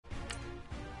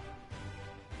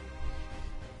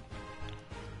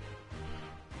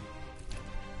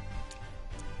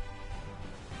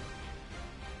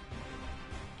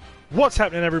What's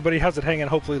happening, everybody? How's it hanging?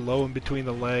 Hopefully low in between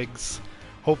the legs.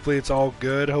 Hopefully it's all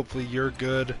good. Hopefully you're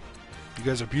good. You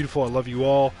guys are beautiful. I love you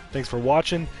all. Thanks for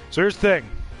watching. So here's the thing.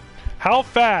 How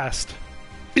fast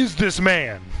is this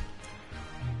man?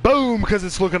 Boom! Because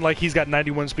it's looking like he's got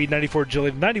 91 speed, 94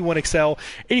 agility, 91 excel,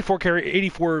 84 carry,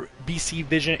 84 BC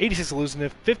vision, 86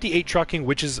 elusiveness, 58 trucking,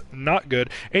 which is not good,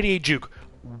 88 juke.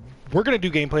 We're going to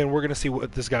do gameplay and we're going to see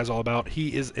what this guy's all about.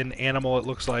 He is an animal, it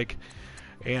looks like.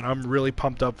 And I'm really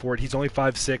pumped up for it. He's only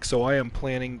 5'6", so I am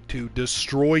planning to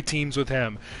destroy teams with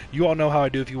him. You all know how I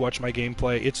do if you watch my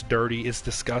gameplay. It's dirty. It's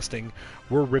disgusting.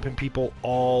 We're ripping people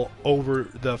all over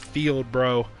the field,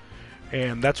 bro.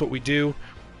 And that's what we do.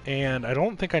 And I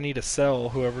don't think I need to sell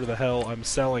whoever the hell I'm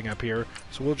selling up here.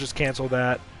 So we'll just cancel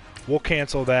that. We'll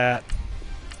cancel that.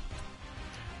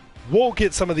 We'll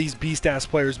get some of these beast-ass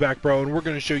players back, bro, and we're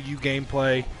going to show you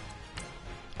gameplay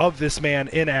of this man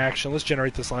in action. Let's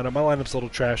generate this lineup. My lineup's a little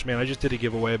trash, man. I just did a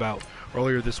giveaway about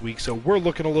earlier this week, so we're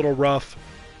looking a little rough.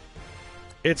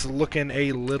 It's looking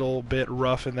a little bit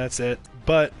rough, and that's it.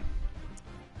 But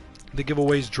the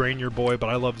giveaways drain your boy, but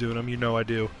I love doing them. You know I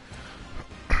do.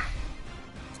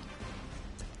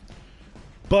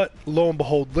 But lo and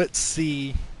behold, let's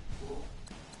see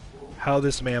how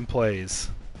this man plays.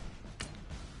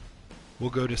 We'll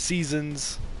go to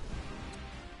seasons.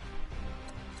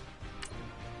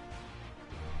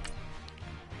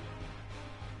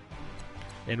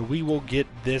 And we will get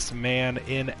this man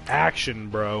in action,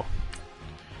 bro.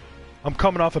 I'm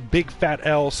coming off a big fat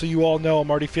L, so you all know I'm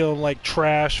already feeling like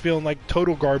trash, feeling like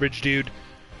total garbage, dude.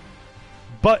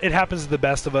 But it happens to the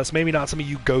best of us. Maybe not some of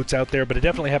you goats out there, but it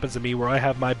definitely happens to me where I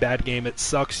have my bad game. It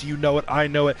sucks. You know it. I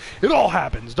know it. It all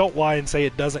happens. Don't lie and say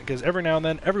it doesn't, because every now and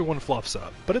then, everyone fluffs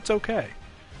up. But it's okay.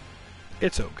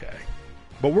 It's okay.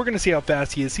 But we're going to see how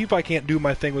fast he is. See if I can't do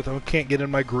my thing with him. Can't get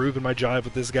in my groove and my jive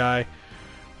with this guy.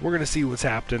 We're going to see what's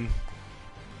happening.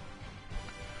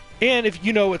 And if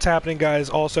you know what's happening, guys,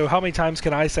 also, how many times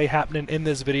can I say happening in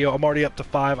this video? I'm already up to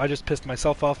 5. I just pissed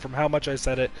myself off from how much I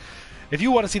said it. If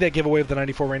you want to see that giveaway of the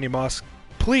 94 Randy Moss,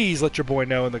 please let your boy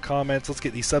know in the comments. Let's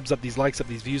get these subs up, these likes up,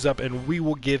 these views up, and we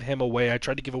will give him away. I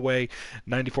tried to give away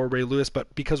 94 Ray Lewis,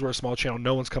 but because we're a small channel,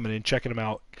 no one's coming in, checking him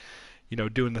out, you know,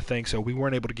 doing the thing, so we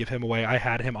weren't able to give him away. I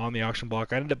had him on the auction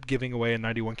block. I ended up giving away a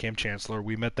 91 Cam Chancellor.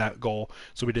 We met that goal,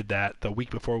 so we did that. The week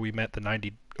before, we met the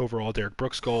 90 overall Derek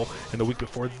Brooks goal, and the week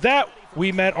before that,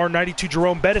 we met our 92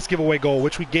 Jerome Bettis giveaway goal,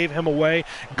 which we gave him away.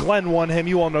 Glenn won him.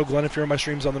 You all know Glenn if you're in my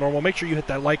streams on the normal. Make sure you hit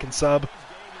that like and sub,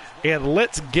 and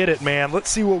let's get it, man. Let's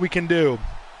see what we can do.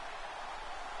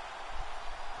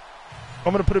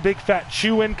 I'm going to put a big fat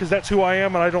chew in because that's who I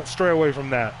am, and I don't stray away from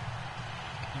that.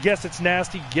 Yes, it's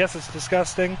nasty. Yes, it's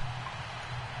disgusting.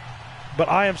 But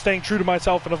I am staying true to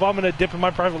myself, and if I'm going to dip in my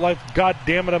private life, god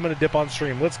damn it, I'm going to dip on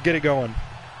stream. Let's get it going.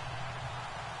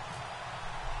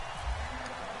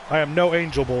 I am no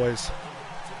angel, boys.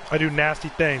 I do nasty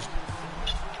things.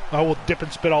 I will dip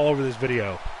and spit all over this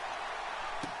video.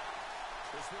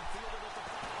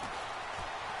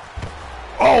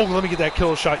 Oh, let me get that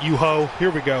kill shot, you ho.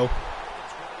 Here we go.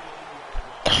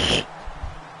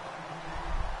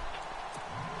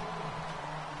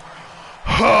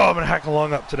 Oh, I'm going to hack a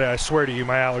lung up today. I swear to you,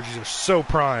 my allergies are so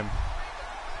prime.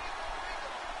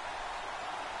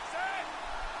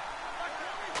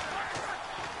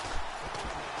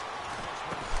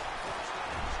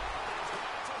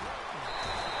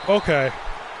 Okay.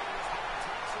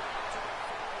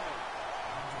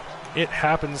 It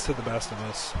happens to the best of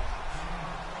us.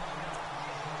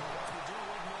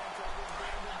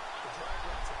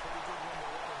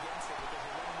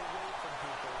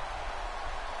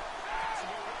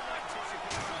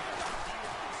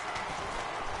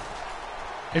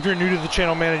 If you're new to the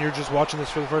channel, man, and you're just watching this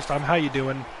for the first time, how you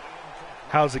doing?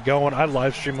 How's it going? I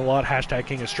live stream a lot. Hashtag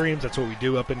King of Streams. That's what we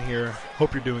do up in here.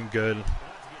 Hope you're doing good.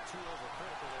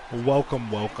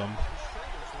 Welcome, welcome.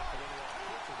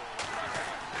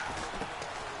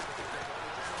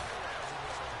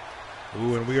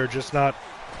 Ooh, and we are just not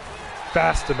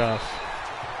fast enough.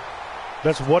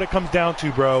 That's what it comes down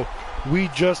to, bro. We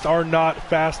just are not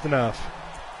fast enough.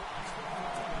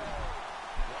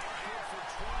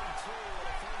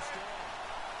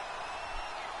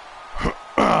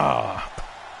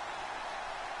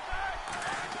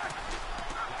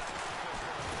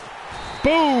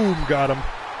 Boom! Got him.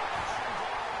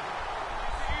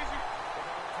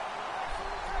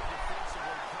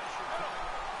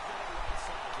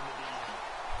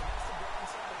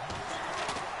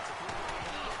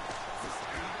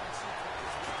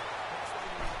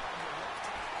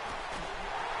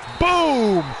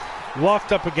 Boom!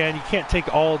 Locked up again. You can't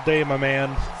take all day, my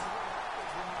man.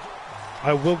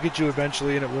 I will get you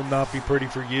eventually, and it will not be pretty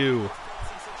for you.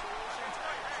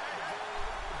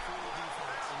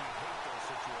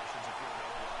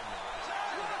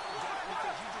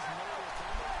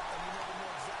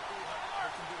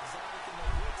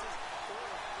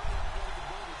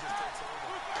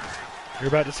 You're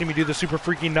about to see me do the super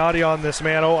freaky naughty on this,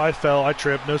 man. Oh, I fell. I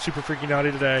tripped. No super freaky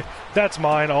naughty today. That's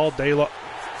mine all day long.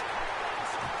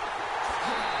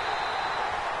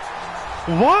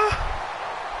 What?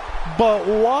 But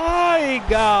why,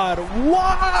 God?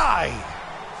 Why?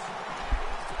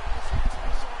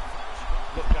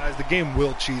 Look, guys, the game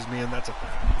will cheese me, and that's a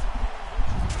fact.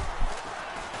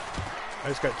 I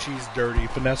just got cheesed dirty.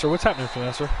 Finesser, what's happening,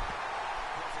 Finesser?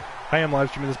 I am live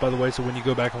streaming this, by the way, so when you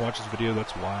go back and watch this video,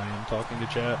 that's why I'm talking to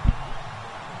chat.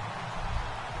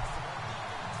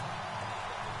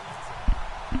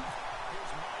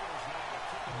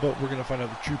 But we're going to find out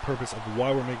the true purpose of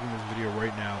why we're making this video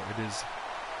right now. It is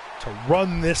to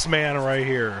run this man right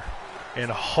here. And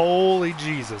holy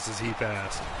Jesus, is he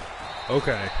fast.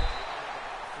 Okay.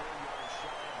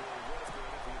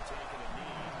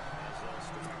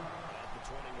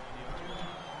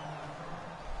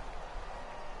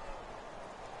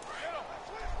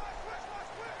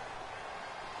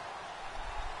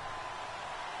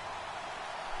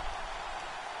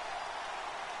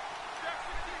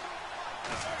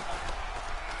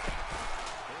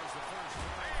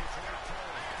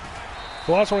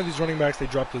 The last one of these running backs they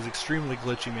dropped was extremely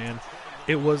glitchy, man.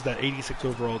 It was that 86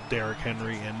 overall Derrick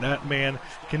Henry, and that man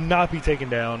cannot be taken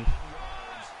down.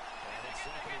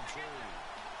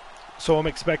 So I'm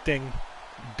expecting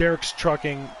Derrick's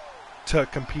trucking to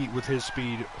compete with his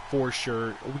speed for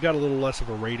sure. We got a little less of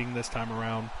a rating this time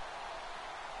around,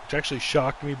 which actually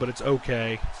shocked me, but it's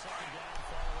okay.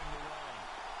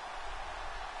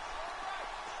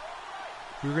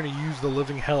 We're going to use the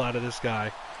living hell out of this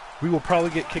guy. We will probably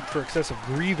get kicked for excessive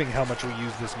grieving how much we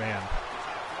use this man.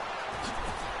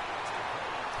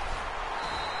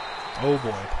 Oh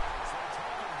boy.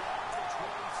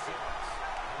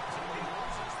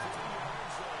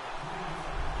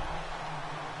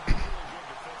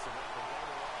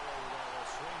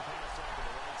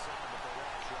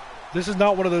 This is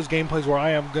not one of those gameplays where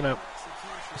I am going to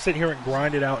sit here and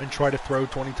grind it out and try to throw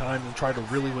 20 times and try to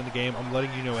really win the game. I'm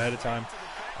letting you know ahead of time.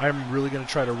 I'm really going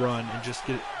to try to run and just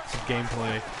get some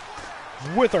gameplay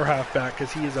with our halfback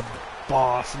because he is a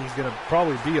boss and he's going to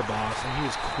probably be a boss and he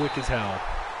is quick as hell.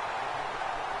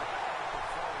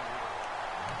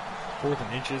 4th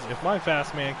and inches. If my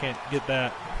fast man can't get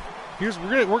that, we're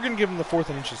going to give him the 4th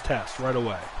and inches test right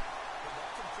away.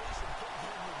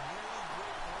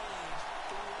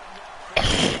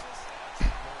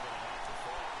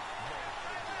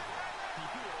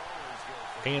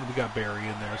 And we got Barry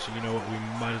in there, so you know what? We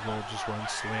might as well just run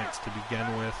slants to begin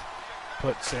with.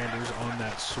 Put Sanders on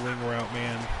that swing route,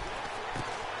 man.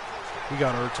 We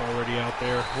got Ertz already out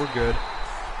there. We're good.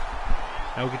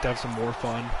 Now we get to have some more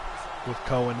fun with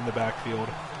Cohen in the backfield.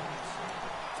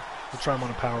 We'll try him on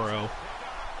a power O.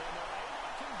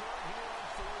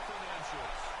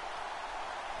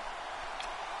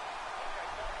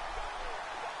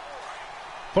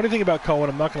 Funny thing about Cohen,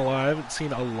 I'm not going to lie, I haven't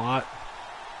seen a lot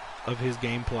of his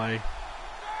gameplay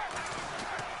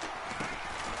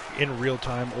in real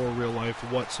time or real life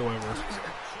whatsoever.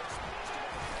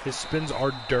 His spins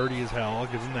are dirty as hell, I'll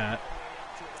give him that.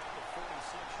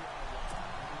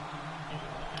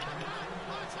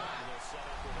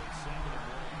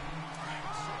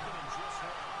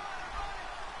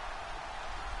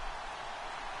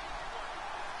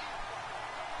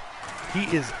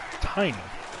 He is tiny.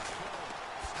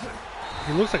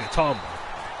 He looks like a toddler.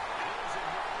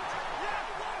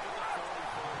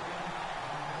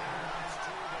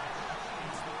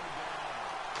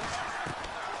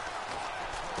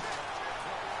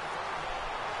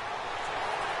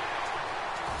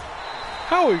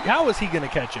 How is he going to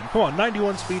catch him? Come on,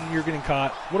 91 speed and you're getting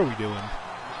caught. What are we doing?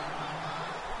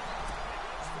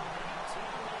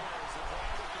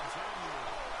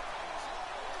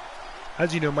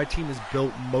 As you know, my team is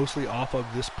built mostly off of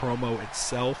this promo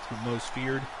itself, the most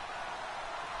feared.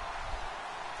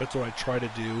 That's what I try to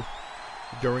do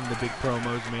during the big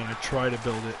promos, man. I try to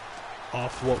build it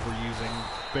off what we're using.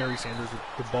 Barry Sanders with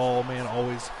the ball, man,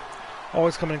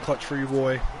 always coming in clutch for you,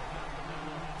 boy.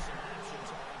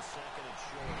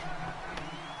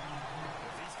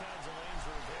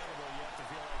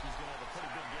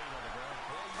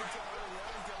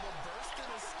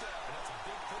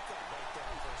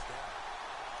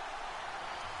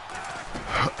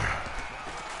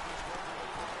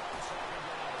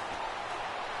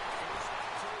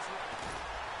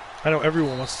 I know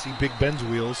everyone wants to see Big Ben's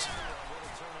wheels.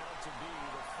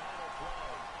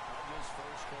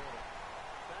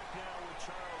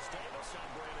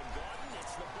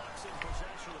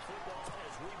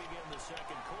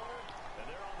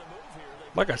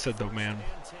 Like I said, though, man,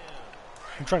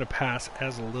 I'm trying to pass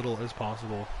as little as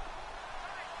possible.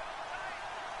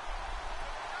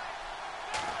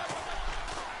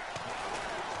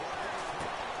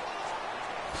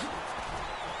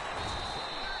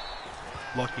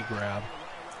 Lucky grab.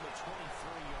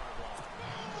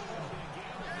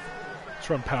 Let's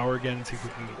run power again and see if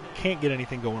we can't get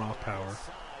anything going off power.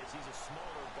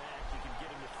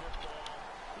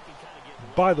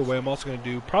 By the way, I'm also going to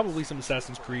do probably some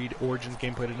Assassin's Creed Origins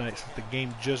gameplay tonight since the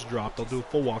game just dropped. I'll do a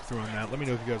full walkthrough on that. Let me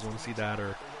know if you guys want to see that,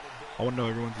 or I want to know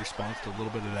everyone's response to a little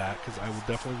bit of that, because I will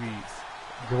definitely be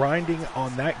grinding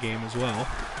on that game as well.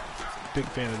 Big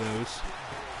fan of those.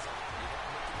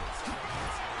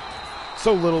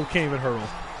 So little, can't even hurdle.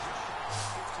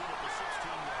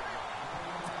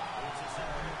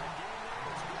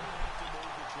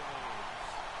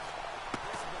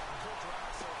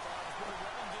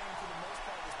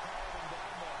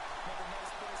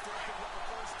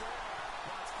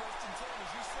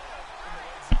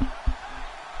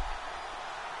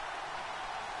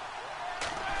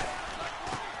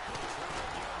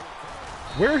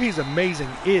 Where he's amazing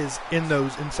is in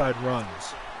those inside runs.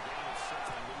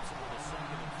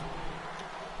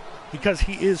 Because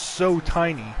he is so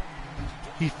tiny,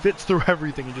 he fits through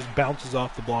everything and just bounces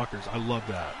off the blockers. I love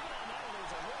that.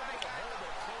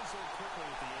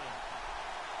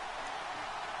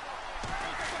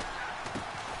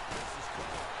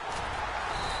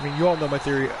 I mean, you all know my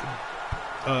theory.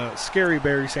 Scary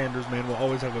Barry Sanders, man, will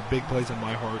always have a big place in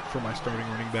my heart for my starting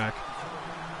running back.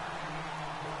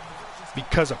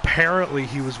 Because apparently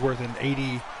he was worth an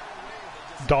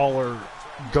 $80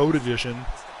 GOAT edition.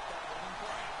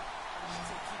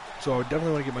 So I would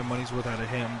definitely want to get my money's worth out of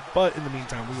him. But in the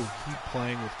meantime, we will keep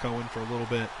playing with Cohen for a little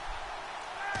bit.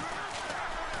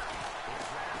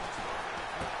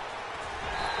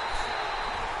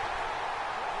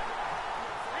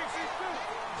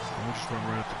 So we'll just run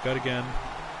right up the gut again.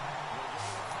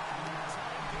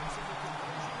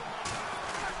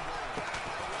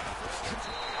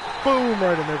 Boom!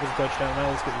 Right in there for the touchdown.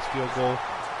 Now let's get this field goal.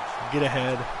 Get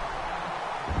ahead.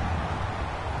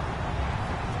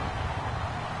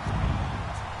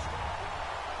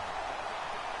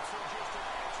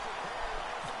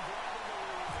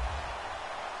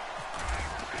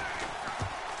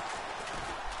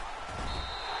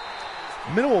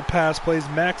 Minimal pass plays,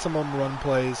 maximum run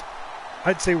plays.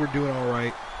 I'd say we're doing all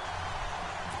right.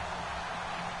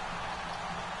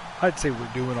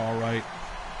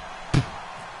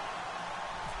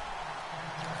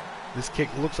 This kick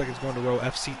looks like it's going to row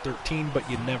FC 13, but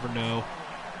you never know.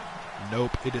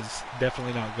 Nope, it is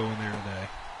definitely not going there today.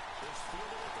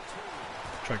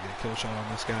 Try to get a kill shot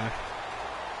on this guy.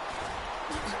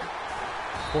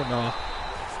 Or nah.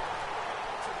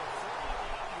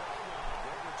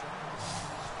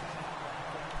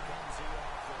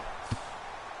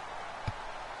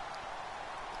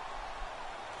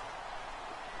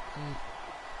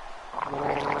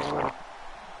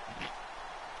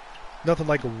 Nothing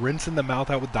like rinsing the mouth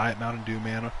out with Diet Mountain Dew,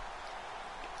 man.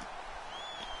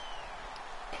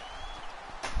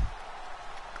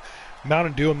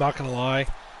 Mountain Dew, I'm not going to lie,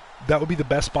 that would be the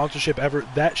best sponsorship ever.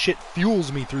 That shit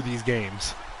fuels me through these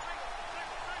games.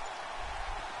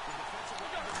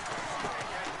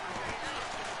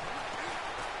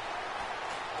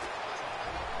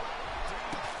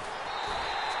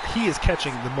 He is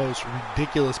catching the most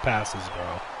ridiculous passes,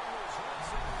 bro.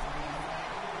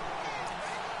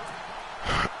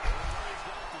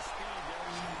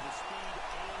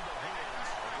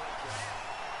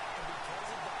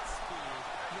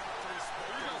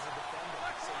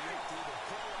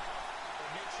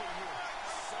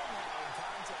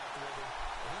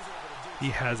 He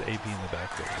has AP in the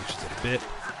backfield, which is a bit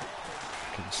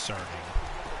concerning.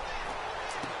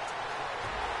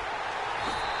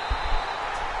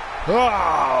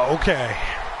 Oh, okay.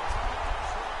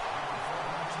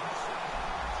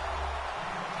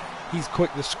 He's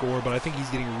quick to score, but I think he's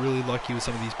getting really lucky with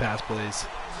some of these pass plays.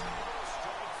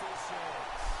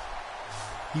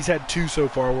 He's had two so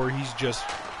far where he's just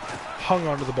hung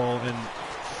onto the ball in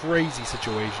crazy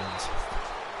situations.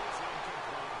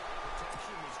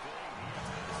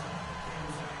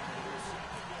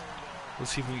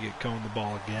 Let's see if we can get Cohen the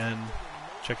ball again.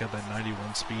 Check out that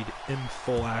 91 speed in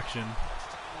full action.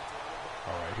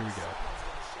 All right, here we go.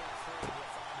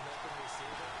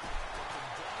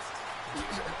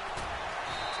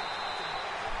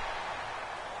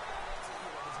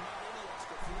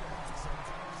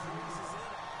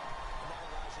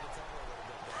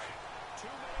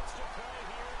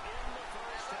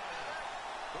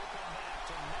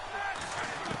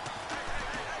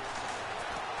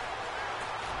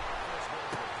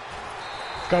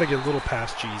 Got to get a little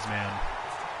past G's, man.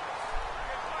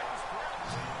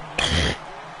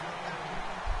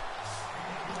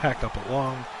 Hacked up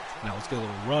along. Now let's get a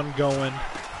little run going.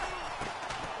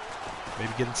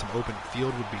 Maybe getting some open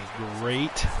field would be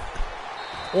great.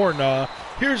 Or nah.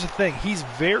 Here's the thing. He's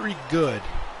very good.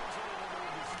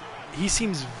 He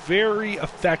seems very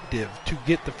effective to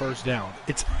get the first down.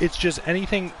 It's just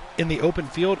anything in the open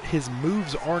field, his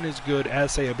moves aren't as good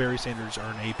as, say, a Barry Sanders or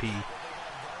an AP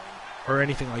or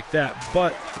anything like that.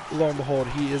 But, lo and behold,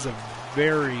 he is a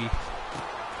very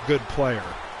good player.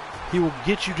 He will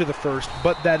get you to the first,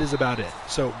 but that is about it.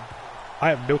 So, I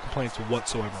have no complaints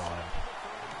whatsoever on him.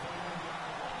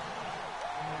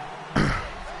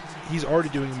 He's already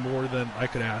doing more than I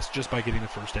could ask just by getting the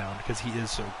first down because he is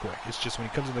so quick. It's just when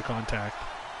he comes into contact,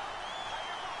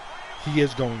 he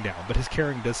is going down. But his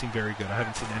carrying does seem very good. I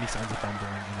haven't seen any signs of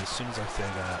fumbling, and as soon as I say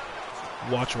that,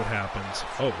 watch what happens.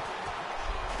 Oh.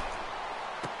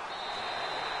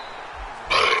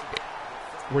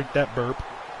 Rate that burp.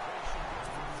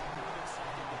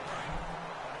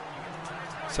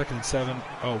 2nd and 7.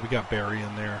 Oh, we got Barry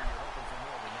in there.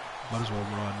 Might as well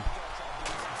run.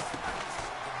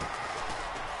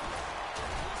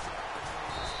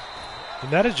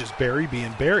 And that is just Barry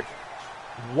being Barry.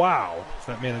 Wow,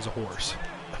 that man is a horse.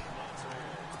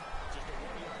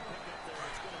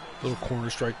 Little corner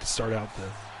strike to start out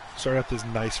this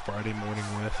nice Friday morning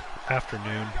with.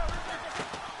 Afternoon.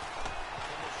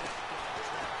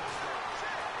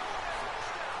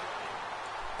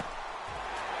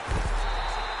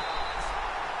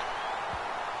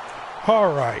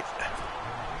 All right.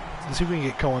 Let's see if we can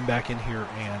get Cohen back in here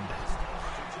and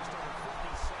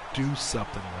do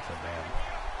something with him, man.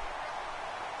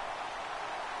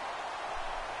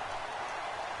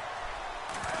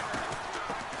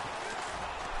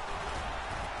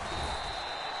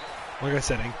 Like I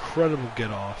said, incredible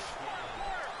get off.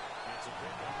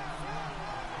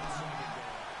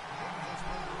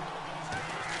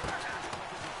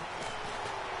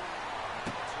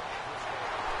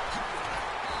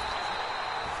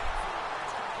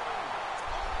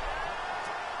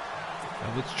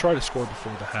 Let's try to score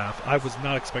before the half. I was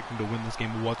not expecting to win this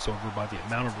game whatsoever by the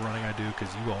amount of running I do,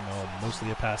 because you all know I'm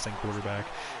mostly a passing quarterback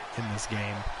in this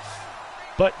game.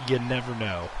 But you never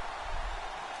know.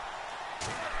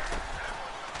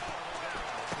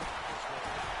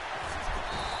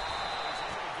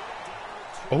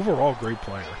 Overall, great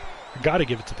player. I got to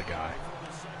give it to the guy.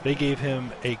 They gave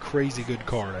him a crazy good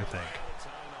card, I think.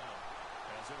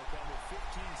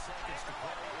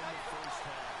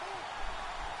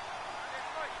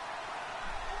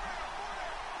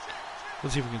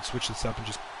 Let's see if we can switch this up and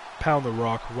just pound the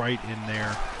rock right in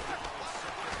there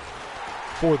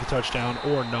for the touchdown.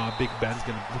 Or not. Big Ben's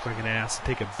going to look like an ass and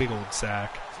take a big old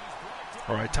sack.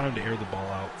 All right, time to air the ball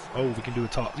out. Oh, we can do a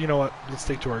toss. You know what? Let's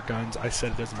stick to our guns. I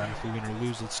said it doesn't matter if we win or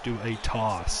lose. Let's do a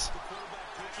toss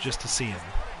just to see him.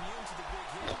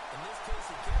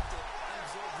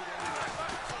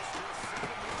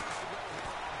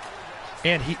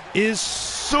 And he is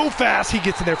so fast. He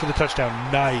gets in there for the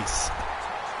touchdown. Nice.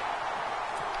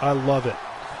 I love it.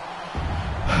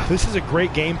 This is a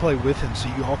great gameplay with him, so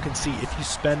you all can see if you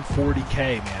spend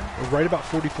 40K, man, right about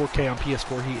 44K on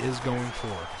PS4 he is going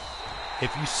for.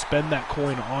 If you spend that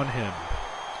coin on him,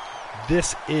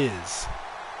 this is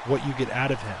what you get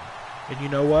out of him. And you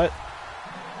know what?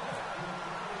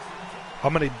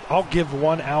 I'll give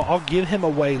one out. I'll give him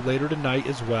away later tonight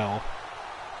as well.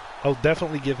 I'll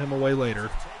definitely give him away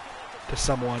later to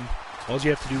someone. All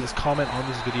you have to do is comment on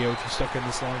this video. If you stuck in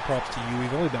this long, props to you.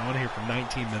 We've only been on here for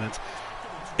 19 minutes.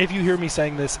 If you hear me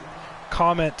saying this,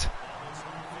 comment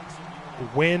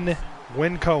win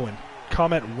Cohen.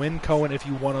 Comment win Cohen if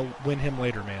you want to win him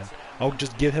later, man. I'll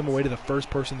just give him away to the first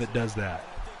person that does that.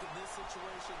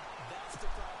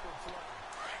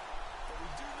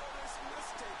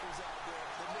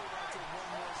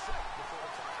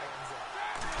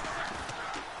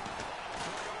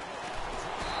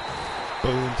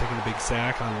 Boom, taking a big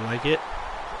sack. I like it.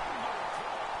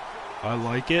 I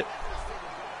like it.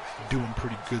 Doing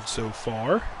pretty good so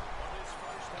far.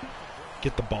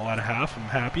 Get the ball out of half. I'm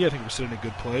happy. I think we're sitting in a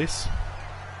good place.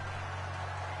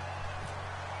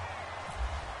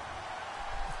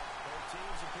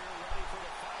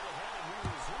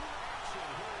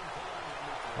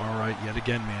 All right, yet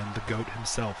again, man, the GOAT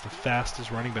himself, the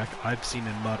fastest running back I've seen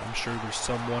in MUT. I'm sure there's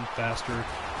someone faster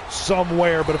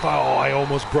somewhere, but I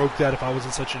almost broke that if I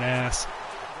wasn't such an ass.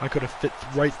 I could have fit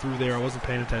right through there. I wasn't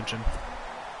paying attention.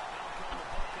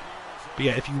 But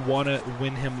yeah, if you want to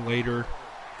win him later,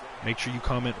 make sure you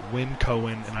comment win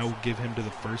Cohen, and I will give him to the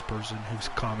first person who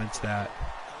comments that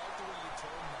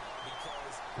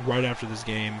right after this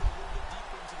game.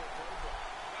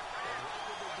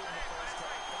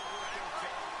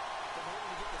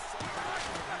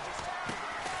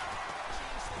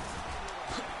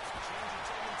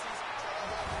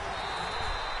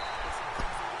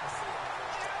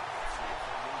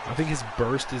 I think his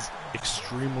burst is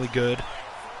extremely good.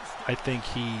 I think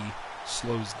he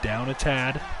slows down a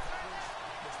tad.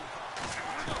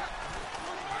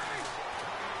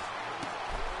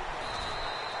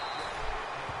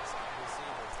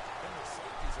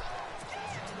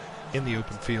 In the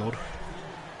open field.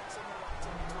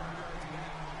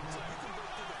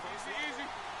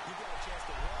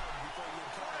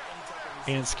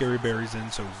 And Scary Barry's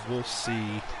in, so we'll see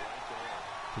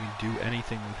if we can do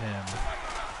anything with him.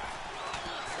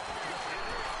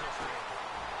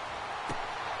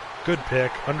 Good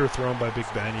pick. Underthrown by Big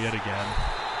Ben yet again.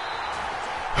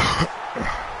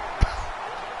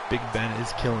 Big Ben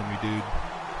is killing me, dude.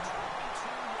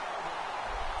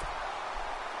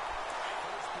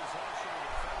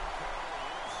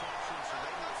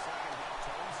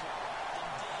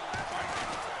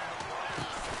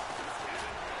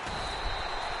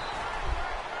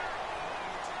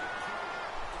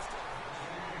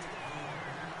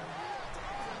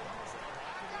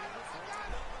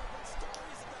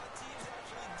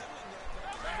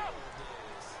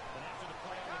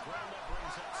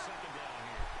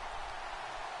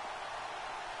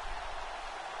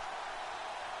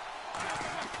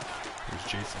 Here's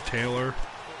Jason Taylor.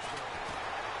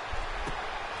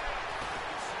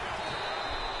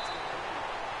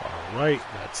 All right,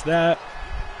 that's that.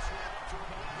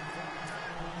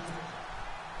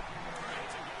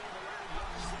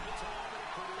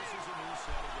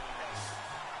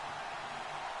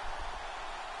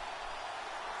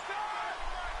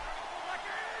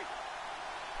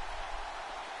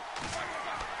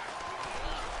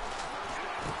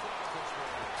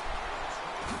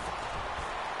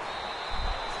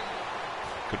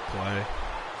 Good play.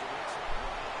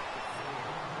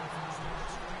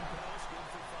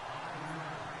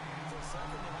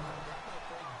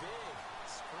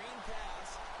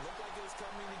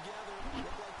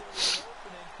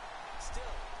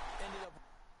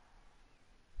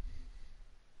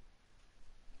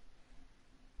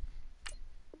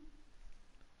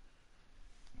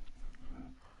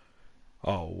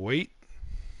 Oh, wait.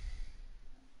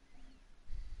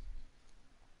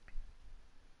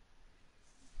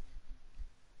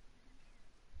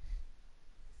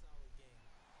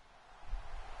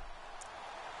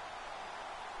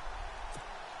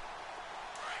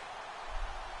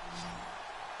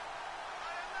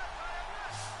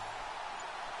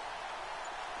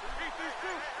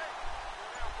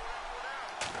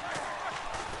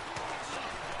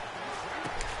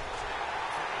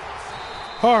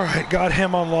 All right, got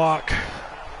him on lock.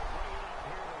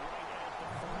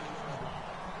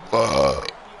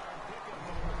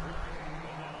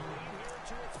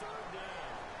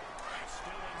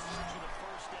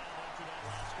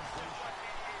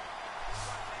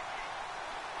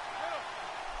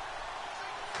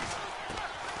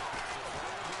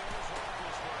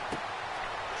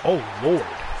 Oh, Lord.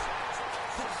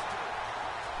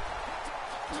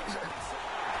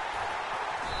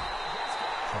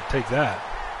 I'll take that.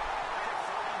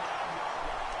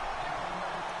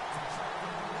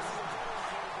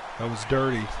 That was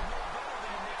dirty.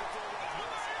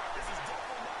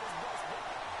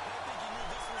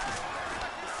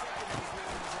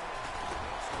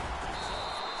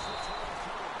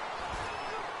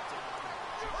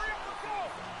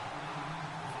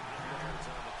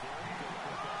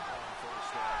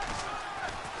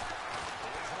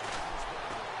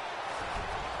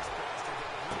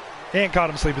 And caught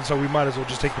him sleeping, so we might as well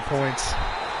just take the points.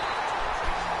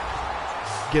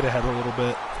 Get ahead a little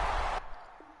bit.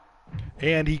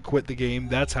 And he quit the game.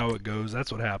 That's how it goes.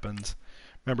 That's what happens.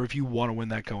 Remember, if you want to win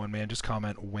that Cohen, man, just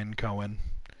comment "win Cohen,"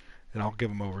 and I'll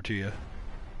give him over to you.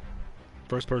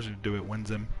 First person to do it wins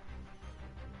him.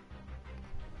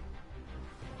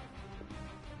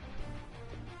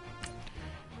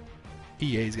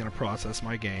 EA is going to process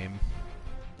my game.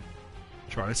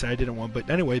 Try to say I didn't want, but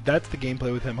anyway, that's the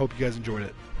gameplay with him. Hope you guys enjoyed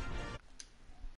it.